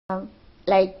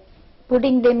like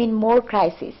putting them in more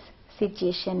crisis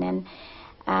situation, and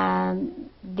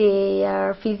they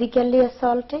are physically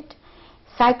assaulted,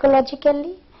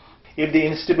 psychologically. If the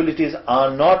instabilities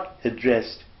are not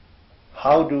addressed,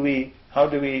 how do we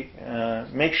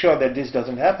make sure that this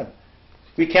doesn't happen?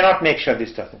 We cannot make sure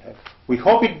this doesn't happen. We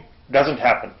hope it doesn't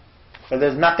happen, but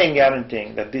there's nothing guaranteeing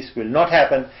that this will not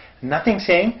happen. Nothing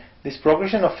saying this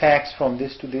progression of facts from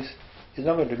this to this is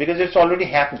not going to, because it's already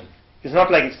happening. It's not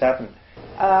like it's happened.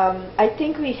 I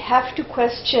think we have to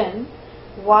question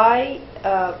why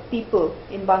people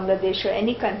in Bangladesh or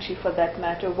any country for that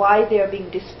matter, why they are being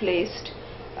displaced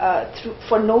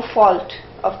for no fault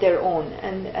of their own.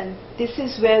 And this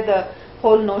is where the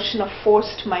whole notion of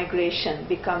forced migration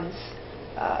becomes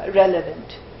relevant,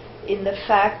 in the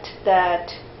fact that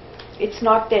it's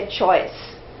not their choice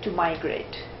to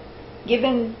migrate.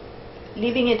 Given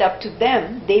leaving it up to them,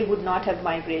 they would not have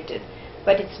migrated.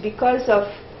 But it's because of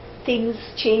things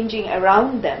changing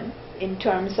around them in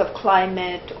terms of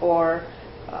climate or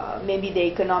maybe the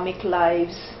economic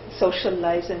lives, social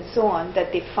lives and so on, that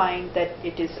they find that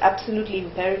it is absolutely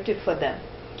imperative for them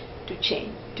to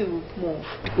change, to move.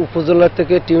 উপজেলা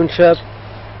থেকে tune সাহেব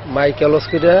Michael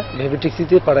অস্কিরা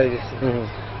ভেবিটিক্সিতে পাঠাই গেছে,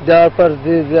 যাওয়ার পর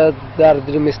যে যার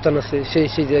যে স্থান আছে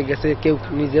সেই জায়গায় গেছে, কেউ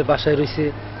নিজের বাসায় রয়েছে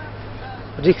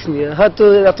রিস্ক নিয়ে। হয়তো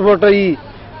এত বড়টাই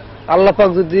আল্লাহ পাক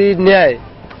যদি নেয়,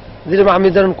 যেরকম আমি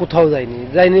ধরেন কোথাও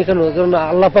যাইনি কেন, কারণ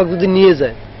আল্লাহ পাক যদি নিয়ে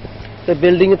যায়, তো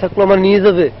বিল্ডিং এ থাকলো আমার নিয়ে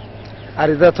যাবে, আর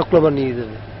এটা থাকলো আমার নিয়ে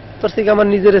যাবে, তোর থেকে আমার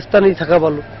নিজের স্থানেই থাকা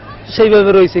ভালো।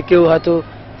 সেইভাবে রয়েছে, কেউ হয়তো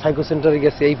সাইকো সেন্টারে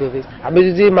গেছে এইভাবে। আমি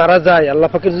যদি মারা যাই, আল্লাহ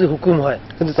পাকের যদি হুকুম হয়,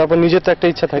 কিন্তু তারপর নিজের তো একটা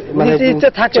ইচ্ছা থাকে, মানে ইচ্ছা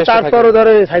থাকে, তারপরও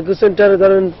ধরেন সাইকো সেন্টারে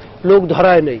ধরেন লোক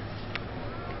ধরায় নেই।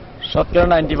 শতকরা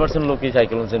 90% লোকই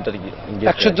সাইক্লোন সেন্টারে গিয়ে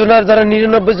 100 জনের ধরেন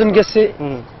 99 জন গেছে,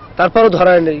 তারপরও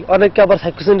ধরায় নেই। অনেকে আবার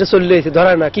সাইকো সেন্টারে চলে এসে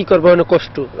ধরায় না, কি করবে, অনেক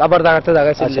কষ্ট, আবার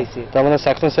জায়গায় চলে এসেছে। তার মানে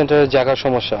সাইক্লোন সেন্টারের জায়গার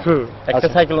সমস্যা। একটা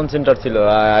সাইক্লোন সেন্টার ছিল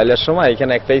আইলার সময়,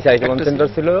 এখানে একটাই সাইক্লোন সেন্টার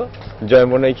ছিল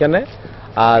জয়মনে এখানে,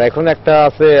 আর এখন একটা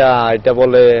আছে, এটা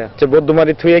বলে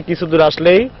বৌদ্ধমারি থুয়ে কিছু দূর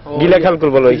আসলেই গিলাখালকুল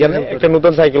বলে, ওইখানে একটা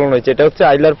নতুন সাইক্লোন হয়েছে। এটা হচ্ছে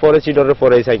আইলার পরে চিডরের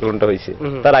পরে এই সাইক্লোনটা হয়েছে,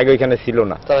 তার আগে ওইখানে ছিল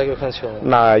না।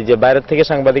 না, এই যে বাইরের থেকে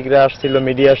সাংবাদিকরা আসছিল,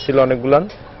 মিডিয়া আসছিল অনেকগুলান,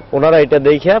 ওনারা এটা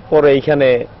দেখে পরে এইখানে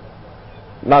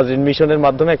নাজরিন মিশনের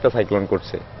মাধ্যমে একটা সাইক্লোন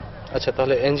করছে। আচ্ছা,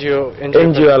 তাহলে এনজিও,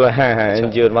 হ্যাঁ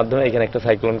এনজিওর মাধ্যমে এখানে একটা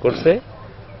সাইক্লোন করছে।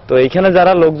 তো এখানে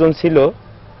যারা লোকজন ছিল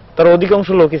তার অধিকাংশ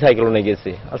লোকই সাইক্লোনে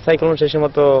গেছে, আর সাইক্লোন শেষে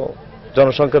মতো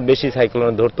জনসংখ্যা বেশি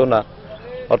সাইক্লোনে ধরতো না।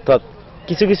 অর্থাৎ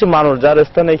কিছু কিছু মানুষ যার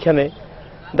স্থানে এখানে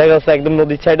দেখা যাচ্ছে একদম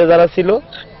নদীর সাইডে যারা ছিল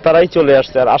তারাই চলে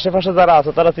আসছে, আর আশেপাশে যারা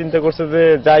আছে তারা চিন্তা করছে যে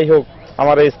যাই হোক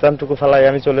আমার এই স্থানটুকু ফেলাই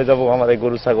আমি চলে যাব, আমার এই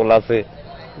গরু ছাগল আছে।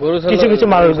 কিছু কিছু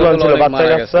মানুষগুলো ছিল, বাচ্চা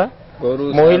কাচ্চা,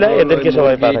 মহিলা, এদেরকে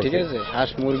সবাই পাঠায়, ঠিক আছে,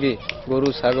 হাঁস মুরগি গরু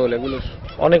ছাগল এগুলো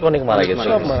অনেক মারা গেছে।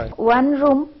 One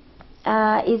room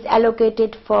is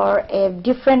allocated for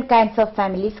different kinds of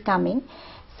families coming.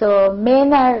 So men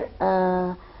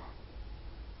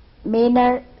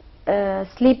are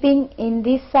sleeping in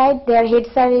this side, their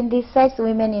heads are in this side,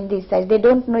 women in this side. They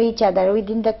don't know each other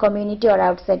within the community or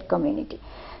outside community,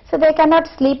 so they cannot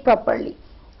sleep properly.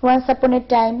 Once upon a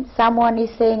time someone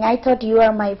is saying, I thought you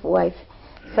are my wife,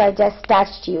 so I just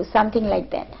touched you, something like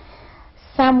that.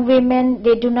 Some women,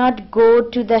 they do not go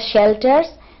to the shelters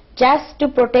just to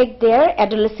protect their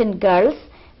adolescent girls.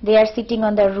 They are sitting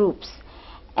on the roofs.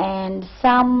 And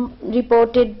some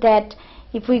reported that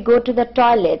if we go to the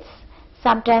toilets,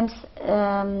 sometimes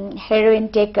heroin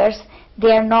takers,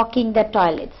 they are knocking the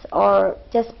toilets or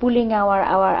just pulling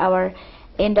our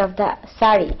end of the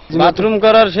sari. Bathroom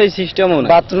করার সেই সিস্টেমও না,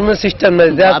 বাথরুমের system নাই,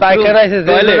 যা পায়খানা আছে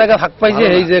যে জায়গা ফাঁক পাইছে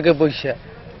এই জায়গায় পয়সা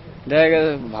দেখা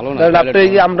গেছে ভালো না। আপনি এই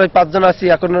যে আমরা 5 জন আছি,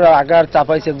 এখন আগার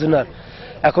চাপাইছে একজন, আর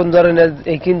এখন ধরেন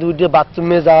এই কিন্তু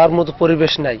বাথরুমে যাওয়ার মতো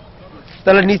পরিবেশ নাই,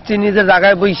 তাহলে নিজের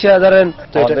জায়গায় বইসা ধরেন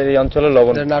আমাদের এই অঞ্চলে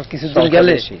লবণ, আর কিছুদিন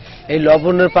গেলে এই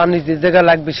লবণের পানি যে জায়গায়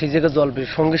লাগবে সেই জায়গায় জ্বলবে,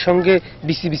 সঙ্গে সঙ্গে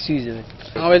বিসি হয়ে যাবে।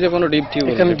 আমাদের যে কোনো ডিপ টিউব,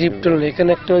 এখানে ডিপ টিউব নেই, এখানে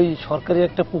একটা ওই সরকারি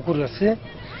একটা পুকুর আছে,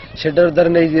 সেটার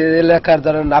ধরেন এই যে এলাকার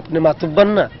ধরেন আপনি মাতুব্বান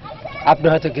না, আপনি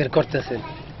হয়তো ঘের করতেছেন,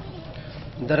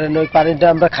 ধরেন ওই পানিটা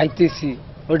আমরা খাইতেছি,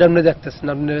 ওইটা আপনি দেখতেছেন,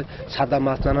 আপনি সাদা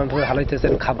মাছ নানান ভাবে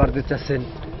হালাইতেছেন, খাবার দিতেছেন,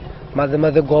 মাঝে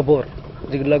মাঝে গোবর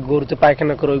যেগুলা গরুতে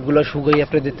পায়খানা করে ওইগুলো শুকাই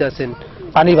আপনি দিতে আছেন,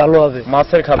 পানি ভালো হবে,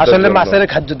 মাছের খাদ্য, আসলে মাছের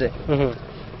খাদ্য দেয়।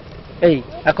 এই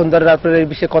এখন ধরেন আপনার এই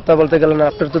বিষয়ে কথা বলতে গেলেন,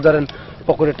 আপনার তো ধরেন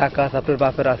পকেটে টাকা আছে, আপনার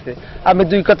বাপের আছে, আমি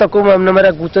 2 কথা কম আপনি আমার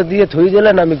গুঁচা দিয়ে থই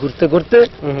দিলেন, আমি ঘুরতে ঘুরতে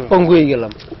পঙ্গু হয়ে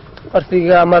গেলাম, আর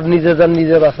আমার নিজে যান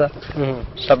নিজে বাঁচা।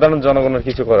 সাধারণ জনগণের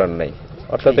কিছু করার নাই,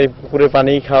 অর্থাৎ এই পুকুরে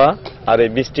পানি খাওয়া আর এই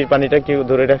বৃষ্টির পানিটা কেউ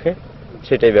ধরে রাখে,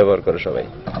 সেটাই ব্যবহার করে সবাই।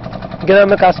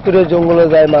 গ্রামে কাজ করে জঙ্গলে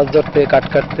যায় মাছ ধরতে, কাঠ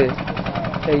কাটতে,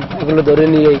 এগুলো ধরে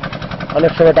নিয়েই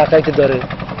অনেক সময়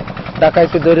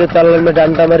ডাকাইতে ধরে তার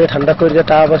ডান্ডা মারে ঠান্ডা করে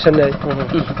টাকা পয়সা নেয়,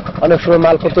 অনেক সময়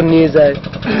মালপত্র নিয়ে যায়।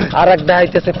 আর এক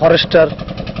ডাইতেছে ফরেস্টার,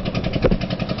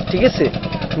 ঠিক আছে,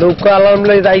 নৌকা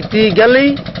আলামলাই রাইতে গেলেই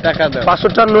 500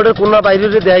 টাকার নোটের কোনা বাইরে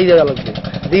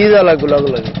দিয়ে দেওয়া লাগবে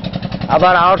লগে।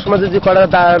 আবার আওয়ার সময় যদি কড়া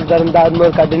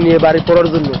দাঁড় কাটে নিয়ে বাড়ি পড়ার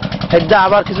জন্য একদম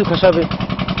আবার কিছু খসাবে।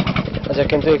 আচ্ছা,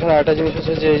 কিন্তু এখানে একটা জিনিস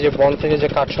হচ্ছে যে এই যে বন থেকে যে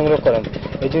কাঠ সংগ্রহ করেন,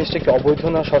 এই জিনিসটা কি অবৈধ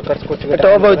না? সরকার কর্তৃক এটা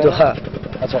অবৈধ। হ্যাঁ।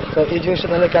 আচ্ছা, তো এই জিনিসটা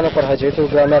তাহলে কেন করা হয়? যেহেতু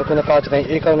গ্রামে আর কোনো কাজ নেই,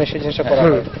 এই কারণে সেই জিনিসটা করা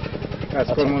হয়।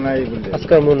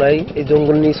 কাজকর্ম নাই, এই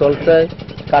জঙ্গল নিয়ে চলতে হয়,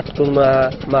 কাঠকুরমা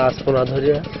মাছ পোনা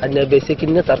ধরে আর বেঁচে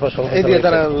কিনে তারপর সংসার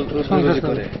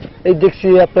করে। এই দেখছি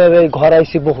আপনার এই ঘর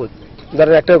আইসি বহুত,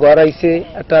 ধরেন একটা ঘর আইসে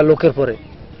একটা লোকের পরে,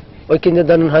 ওই কিনে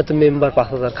ধরেন হয়তো মেম্বার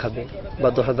 5000 খাবে বা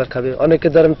 10,000 খাবে, অনেকে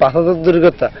ধরেন 5000 দূরের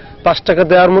কথা 5 টাকা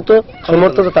দেওয়ার মতো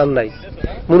সামর্থ্য তার নাই।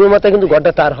 মুরুর মাথায় কিন্তু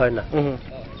ঘরটা তার হয় না,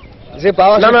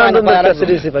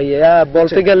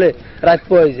 বলতে গেলে রাত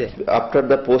পড়ে যায়। After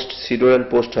the post-CEDAW and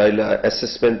post-HILA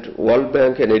assessment, World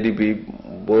Bank and ADB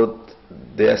both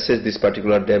they assessed this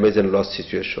particular damage and loss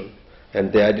situation, and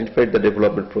they identified the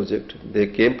development project. They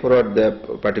came forward the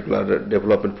particular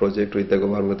development project with the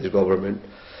Bangladesh government.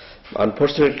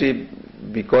 Unfortunately,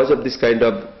 because of this kind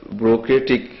of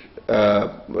bureaucratic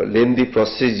lengthy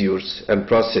procedures and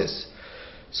process,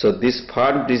 so this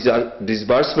fund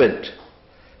disbursement,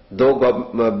 though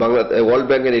World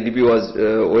Bank and ADB was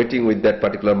waiting with that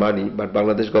particular money, but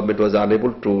Bangladesh government was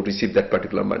unable to receive that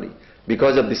particular money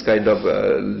because of this kind of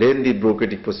lengthy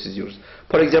bureaucratic procedures.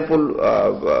 For example,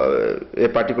 a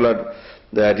particular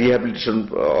rehabilitation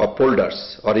of polders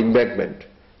or embankment.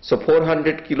 So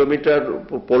 400 kilometer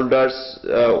polders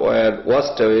were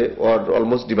washed away or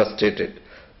almost devastated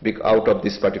out of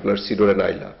this particular CEDAW and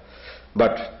HILA.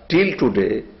 But till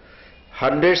today,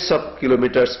 hundreds of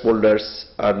kilometers polders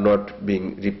are not being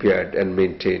repaired and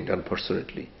maintained,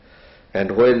 unfortunately. And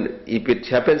when, if it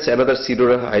happens another CEDAW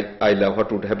and HILA,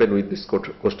 what would happen with these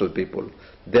coastal people?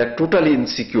 They are totally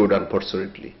insecure,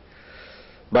 unfortunately.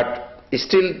 But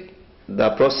still, the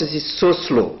process is so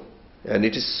slow and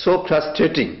it is so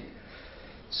frustrating.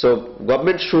 So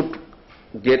government should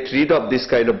get rid of this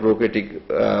kind of bureaucratic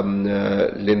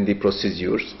lengthy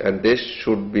procedures, and they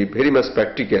should be very much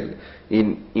practical in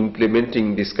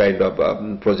implementing this kind of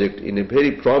project in a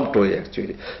very prompt way,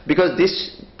 actually, because this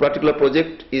particular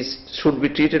project should be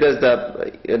treated as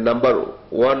the number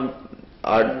one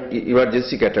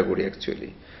emergency category,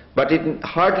 actually, but it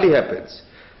hardly happens.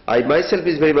 I myself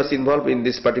is very much involved in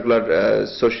this particular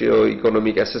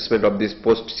socio-economic assessment of this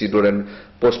post-CEDAW and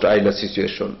post-HILA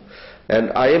situation.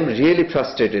 And I am really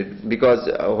frustrated because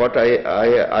what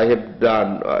I have done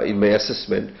in my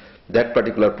assessment, that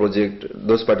particular project,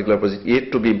 those particular projects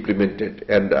yet to be implemented,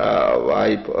 and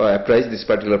I appraised this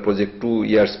particular project 2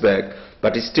 years back,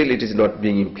 but still it is not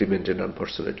being implemented,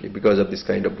 unfortunately, because of this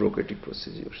kind of bureaucratic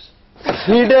procedures.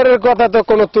 সিডারের কথা তো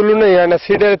কোনো তুলনাই হয় না।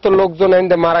 সিডারে তো লোকজন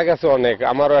আইনতে মারা গেছে অনেক,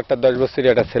 আমারও একটা 10 বছরের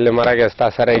একটা ছেলে মারা গেছে,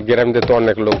 তাছাড়া এই গ্রামে তো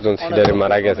অনেক লোকজন সিডারে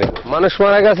মারা গেছে, মানুষ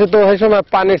মারা গেছে। তো সেই সময়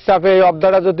পানির চাপে এই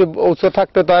অবদাটা যদি উঁচু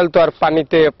থাকতো তাহলে তো আর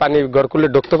পানি ঘর খুলে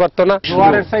ঢুকতে পারতো না।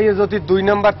 জোয়ারের চাইয়ে যদি 2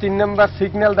 নাম্বার 3 নাম্বার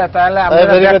সিগন্যাল দেয় তাহলে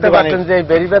আপনারা দেখতে পাচ্ছেন যে এই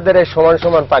বেরিবাদের সমান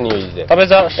সমান পানি হয়ে যায়। তবে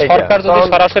সরকার যদি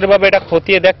সরাসরি ভাবে এটা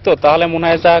খতিয়ে দেখতো তাহলে মনে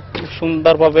হয় যা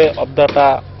সুন্দরভাবে অবদাটা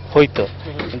হইতো,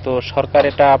 কিন্তু সরকার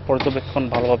এটা পর্যবেক্ষণ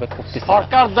ভালোভাবে করতেছে।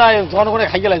 সরকার দেয়, জনগণের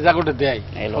খাই গেলে জায়গাটা দেয়,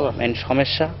 মেইন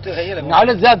সমস্যা।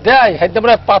 নাহলে যা দেয় হাইতে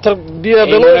পরে পাথর দিয়ে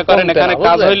দেবে। মনে করেন এখানে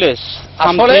কাজ হইলে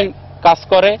সামথিং কাজ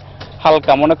করে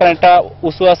হালকা, মনে করেন এটা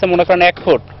উঁচু আছে, মনে করেন 1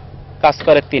 ফুট, কাজ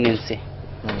করে 3 ইঞ্চি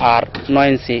আর 9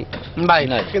 ইঞ্চি নাই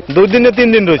নাই। 2 দিনে 3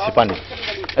 দিন রয়েছে পানি,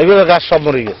 এইভাবে গাছ সব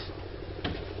মরে গেছে।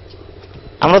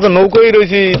 আমরা তো নৌকোই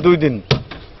রয়েছি 2 দিন।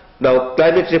 Now,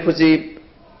 climate refugee,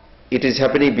 it is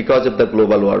happening because of the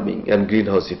global warming and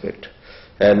greenhouse effect.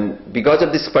 And because of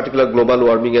this particular global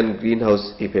warming and greenhouse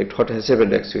effect, what has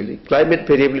happened actually? Climate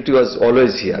variability was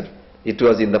always here. It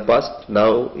was in the past,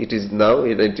 now it is now,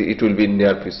 it will be in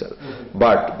near future.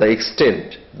 But the extent,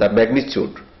 the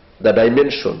magnitude, the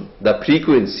dimension, the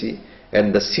frequency and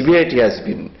the severity has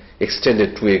been extended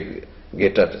to a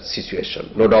greater situation,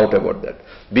 no doubt about that.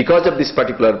 Because of this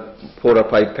particular 4 or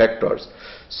 5 factors,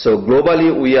 so globally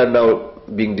we are now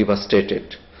being devastated.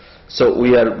 So we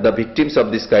are the victims of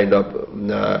this kind of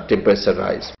temperature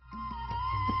rise.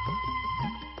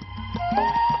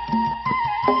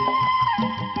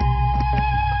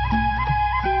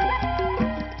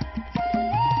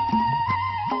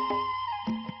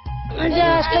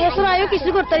 5টা বছর আয়ও কিছু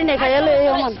করতে না খাইলে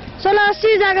এমন চলে আসছি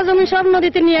জায়গা জমি সব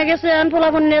নদীতে নিয়ে গেছে আন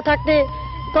ফলাফল নিয়ে থাকতে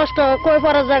কষ্ট কই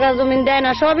পড়ার জায়গা জমি দেয়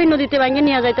না সবই নদীতে ভাঙে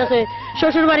নিয়ে যাইতেছে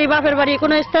শ্বশুর বাড়ি বাপের বাড়ি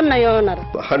কোনো স্থান নাই ওনার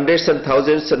Hundreds and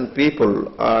thousands and people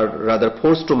are rather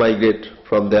forced to migrate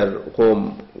from their home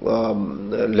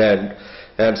land,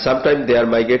 and sometimes they are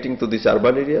migrating to this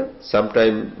urban area,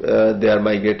 sometimes they are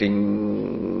migrating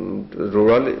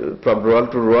from rural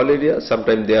to rural area,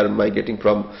 sometimes they are migrating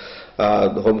from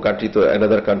the home country to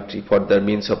another country for their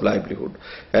means of livelihood.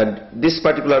 And this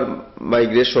particular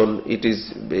migration, it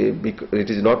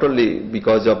is not only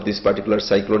because of this particular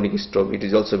cyclonic storm, it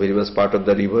is also very much part of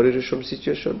the river erosion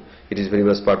situation, it is very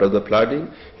much part of the flooding,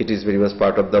 it is very much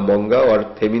part of the Monga or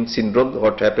famine syndrome,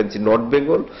 what happens in North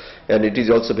Bengal, and it is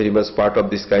also very much part of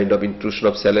this kind of intrusion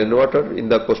of saline water in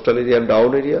the coastal area and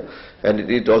down area, and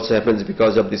it also happens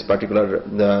because of this particular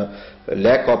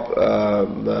lack of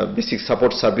basic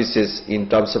support services in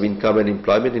terms of income and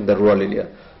employment in the rural area.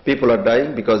 People are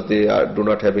dying because they do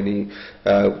not have any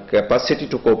capacity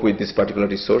to cope with these particular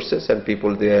resources, and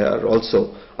people they are also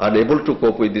unable to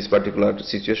cope with this particular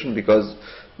situation because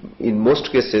in most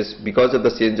cases because of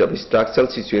the change of structural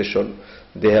situation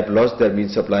they have lost their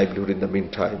means of livelihood in the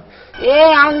meantime.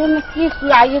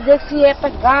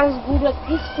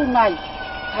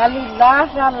 খালি লাশ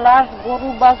আর লাশ গরু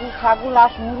বাছুর ছাগল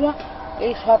লাশ মুড়া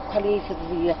এই সব খালি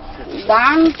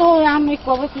ধান তো আমি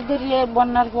কবে কি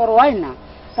বন্যার পর হয় না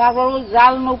তারপর ওই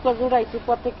জাল নৌকা জোড়াইছে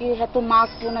পর থেকে এত মাছ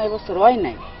পোনা এবছর হয়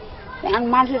নাই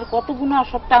মানুষের কত গুণা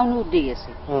সব টাউনে উঠে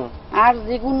গেছে আর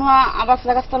যেগুলো আবাস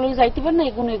গাছতলা যাইতে পারে না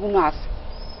এগুলো আছে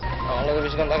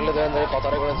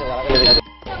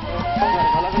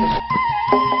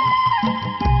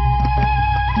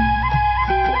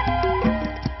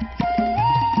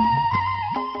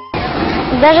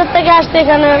দেশের থেকে আসতে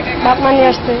এখানে বাপমা নিয়ে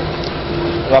আসতে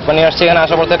এখানে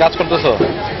আসার পর কাজ করতেছো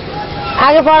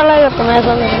আগে পড়ালেখা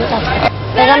করতাম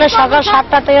এখানে সকাল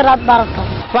 7টা থেকে রাত 12টা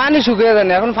পানি শুকিয়ে যায়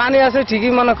না এখন পানি আছে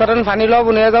ঠিকই মনে করেন পানি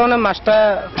লবণ হয়ে যাও না মাছটা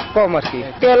কম আর কি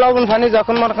তেল লবণ পানি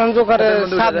যখন মনে করেন করে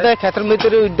সাপ দেয় ক্ষেতের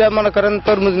ভিতরে উঠে মনে করেন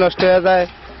তরমুজ নষ্ট হয়ে যায়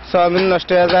সয়াবিন নষ্ট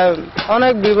হয়ে যায়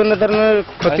অনেক বিভিন্ন ধরনের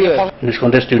ক্ষতি হয় In this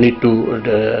context you need to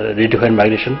redefine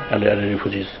migration and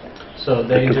refugees. So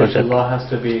the international law has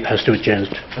to be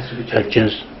changed.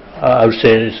 I would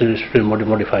say it's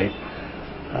modified.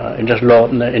 International law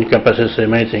encompasses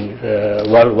many things.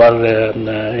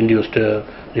 War-induced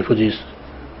refugees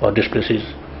or displacees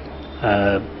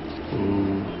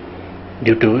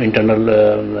due to internal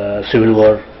civil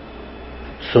war.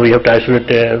 So we have to isolate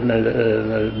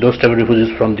those type of refugees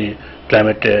from the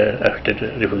climate-affected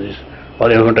refugees or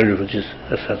environmental refugees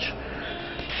as such.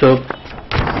 So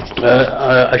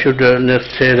I should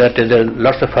say that there are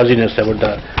lots of fuzziness about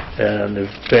the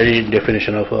very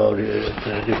definition of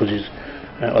refugees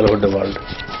all over the world.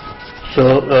 So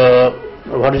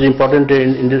what is important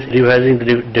in this revising the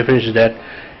definition is that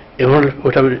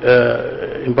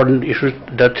important issues,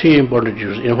 there are 3 important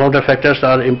issues. Environmental factors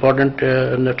are important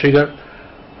trigger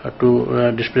to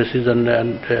displaces and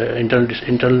internal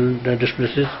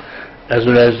displaces as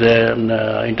well as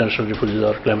international refugees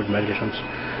or climate migrations.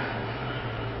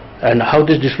 And how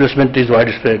this displacement is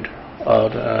widespread or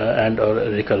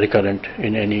recurrent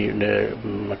in any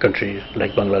country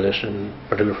like Bangladesh, and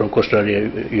particularly from coastal area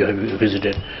you have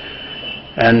visited,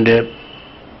 and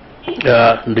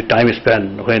the time span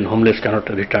when homeless cannot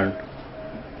return.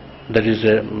 That is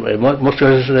most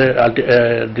cases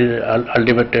the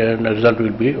ultimate result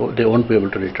will be they won't be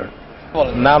able to return.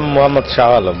 নাম মোহাম্মদ শাহ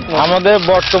আলম। আমাদের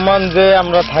বর্তমান যে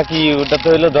আমরা থাকি ওটা তো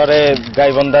হলো ধরে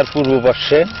গাইবান্ধার পূর্ব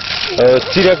পাশে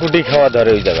চিরাকুটি খাওয়া ধরে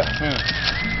ওই জায়গা।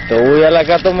 তো ওই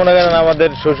এলাকা তো মনে করেন আমাদের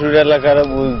শ্বশুর এলাকার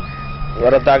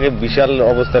ওরা তো আগে বিশাল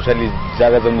অবস্থাশালী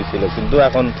জায়গা জমি ছিল, কিন্তু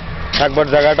এখন থাকবার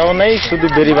জায়গাটাও নেই, শুধু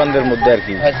বেরিবান্ধের মধ্যে আর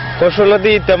কি।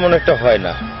 ফসলাদি তেমন একটা হয়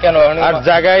না আর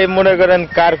জায়গায় মনে করেন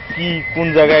কার কি কোন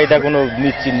জায়গায় এটা কোনো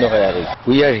নিশ্চিহ্ন হয় আর।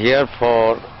 We are here for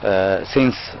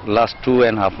since last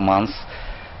 2.5 months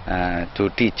to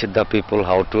teach the people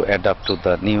how to adapt to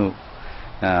the new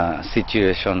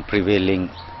situation prevailing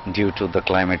due to the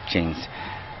climate change,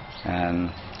 and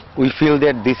we feel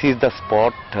that this is the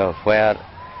spot where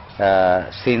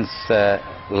since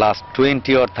last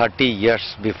 20 or 30 years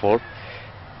before